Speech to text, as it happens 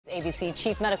ABC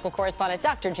Chief Medical Correspondent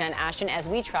Dr. Jen Ashton as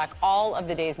we track all of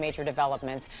the day's major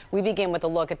developments. We begin with a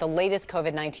look at the latest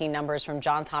COVID-19 numbers from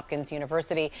Johns Hopkins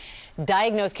University.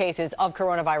 Diagnosed cases of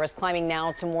coronavirus climbing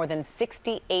now to more than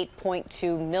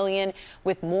 68.2 million,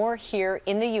 with more here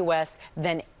in the U.S.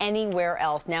 than anywhere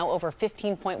else. Now over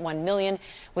 15.1 million,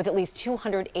 with at least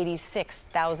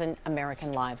 286,000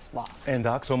 American lives lost. And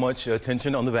Doc, so much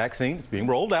attention on the vaccine. It's being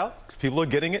rolled out. People are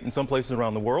getting it in some places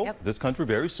around the world, this country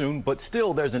very soon, but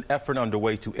still there's an effort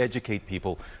underway to educate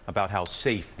people about how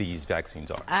safe these vaccines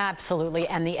are. Absolutely.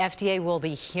 And the FDA will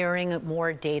be hearing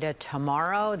more data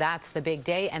tomorrow. That's the big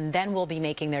day. And then we'll be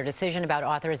making their decision about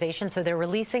authorization. So they're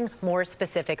releasing more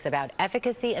specifics about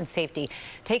efficacy and safety.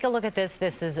 Take a look at this.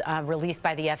 This is released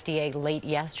by the FDA late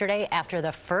yesterday. After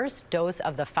the first dose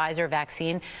of the Pfizer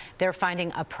vaccine, they're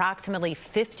finding approximately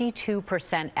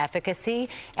 52% efficacy.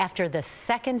 After the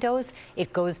second dose,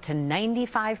 it goes to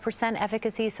 95%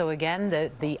 efficacy. So again,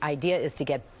 the idea is to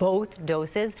get both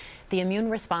doses. The immune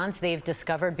response they've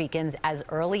discovered begins as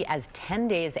early as 10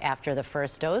 days after the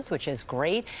first dose, which is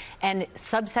great. And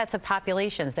subsets of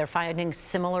populations, they're finding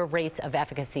similar rates of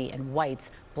efficacy in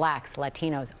whites, blacks,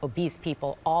 Latinos, obese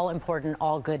people, all important,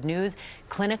 all good news.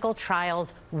 Clinical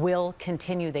trials will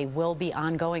continue. They will be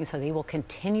ongoing, so they will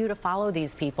continue to follow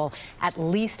these people at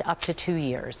least up to 2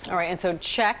 years. All right, and so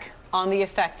check on the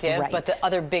effective, Right. But the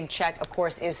other big check, of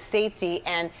course, is safety,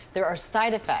 and there are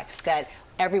side effects that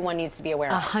everyone needs to be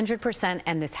aware of. 100%,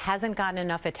 and this hasn't gotten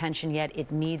enough attention yet.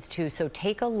 It needs to. So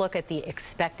take a look at the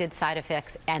expected side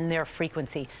effects and their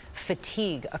frequency.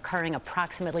 Fatigue occurring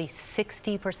approximately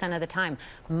 60% of the time.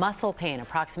 Muscle pain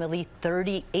approximately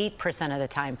 38% of the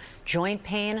time. Joint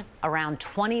pain around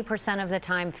 20% of the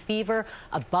time. Fever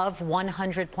above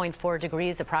 100.4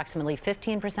 degrees approximately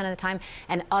 15% of the time.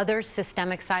 And other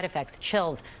systemic side effects,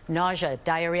 chills, nausea,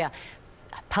 diarrhea.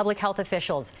 Public health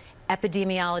officials,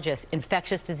 epidemiologists,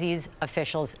 infectious disease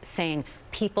officials saying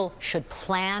people should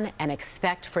plan and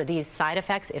expect for these side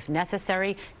effects. If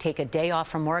necessary, take a day off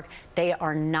from work. They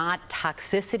are not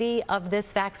toxicity of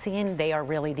this vaccine. They are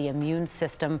really the immune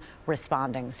system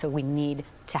responding. So we need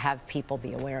to have people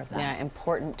be aware of that. Yeah,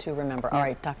 important to remember. All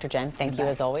right, Dr. Jen, thank you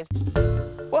as always.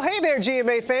 Well, hey there,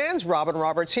 GMA fans. Robin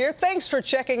Roberts here. Thanks for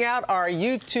checking out our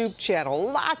YouTube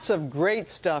channel. Lots of great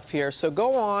stuff here. So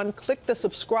go on, click the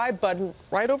subscribe button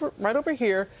right over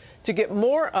here to get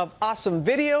more of awesome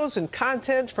videos and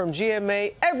content from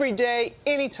GMA every day,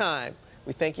 anytime.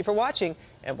 We thank you for watching,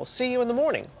 and we'll see you in the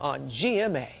morning on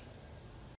GMA.